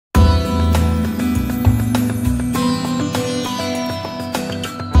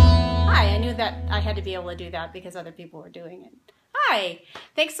to be able to do that because other people were doing it. Hi,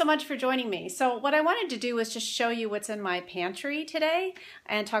 thanks so much for joining me. So what I wanted to do was just show you what's in my pantry today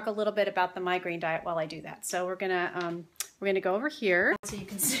and talk a little bit about the migraine diet while I do that. So we're gonna go over here so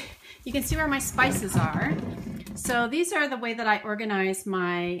you can see where my spices are. So these are the way that I organize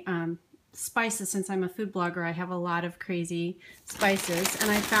my spices. Since I'm a food blogger, I have a lot of crazy spices,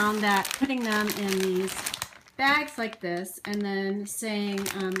 and I found that putting them in these bags like this and then saying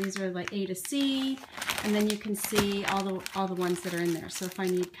these are like A to C, and then you can see all the ones that are in there. So if I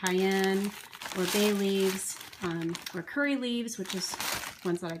need cayenne or bay leaves or curry leaves, which is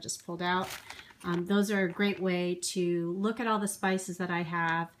ones that I just pulled out, those are a great way to look at all the spices that I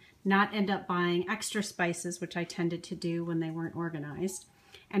have, not end up buying extra spices, which I tended to do when they weren't organized.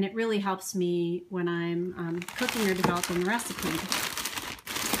 And it really helps me when I'm cooking or developing a recipe.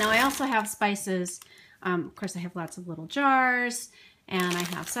 Now I also have spices. Of course, I have lots of little jars, and I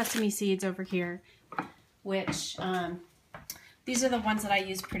have sesame seeds over here, which these are the ones that I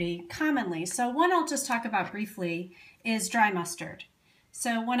use pretty commonly. So one I'll just talk about briefly is dry mustard.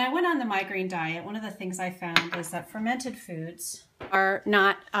 So when I went on the migraine diet, one of the things I found is that fermented foods are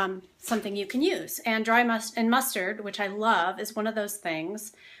not something you can use. And mustard, which I love, is one of those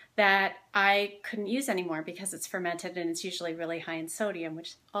things that I couldn't use anymore because it's fermented and it's usually really high in sodium,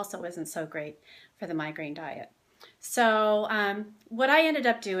 which also isn't so great for the migraine diet. So what I ended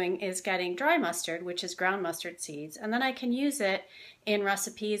up doing is getting dry mustard, which is ground mustard seeds, and then I can use it in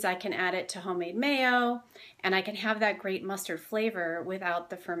recipes. I can add it to homemade mayo, and I can have that great mustard flavor without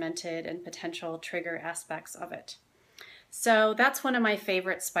the fermented and potential trigger aspects of it. So that's one of my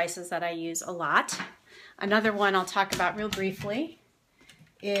favorite spices that I use a lot. Another one I'll talk about real briefly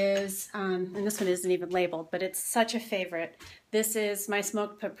is, and this one isn't even labeled, but it's such a favorite. This is my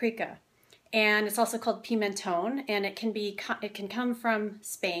smoked paprika. And it's also called pimentón, and it can come from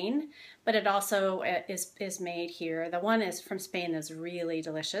Spain, but it also is made here. The one is from Spain is really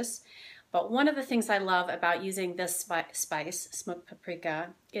delicious. But one of the things I love about using this spice, smoked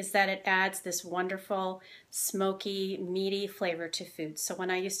paprika, is that it adds this wonderful, smoky, meaty flavor to food. So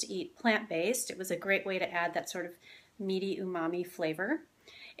when I used to eat plant-based, it was a great way to add that sort of meaty umami flavor.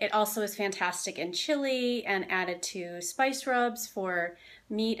 It also is fantastic in chili and added to spice rubs for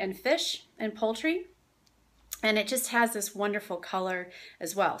meat and fish and poultry. And it just has this wonderful color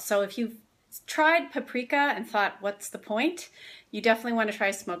as well. So if you've tried paprika and thought, what's the point? You definitely want to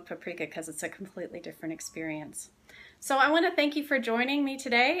try smoked paprika because it's a completely different experience. So I want to thank you for joining me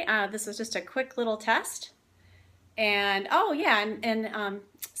today. This was just a quick little test. And oh yeah, and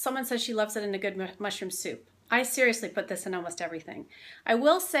someone says she loves it in a good mushroom soup. I seriously put this in almost everything. I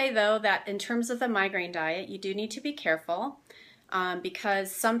will say though that in terms of the migraine diet, you do need to be careful because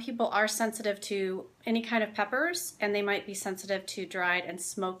some people are sensitive to any kind of peppers, and they might be sensitive to dried and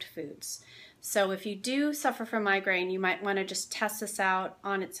smoked foods. So if you do suffer from migraine, you might want to just test this out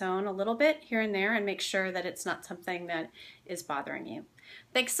on its own a little bit here and there and make sure that it's not something that is bothering you.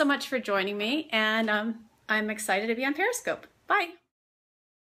 Thanks so much for joining me, and I'm excited to be on Periscope. Bye.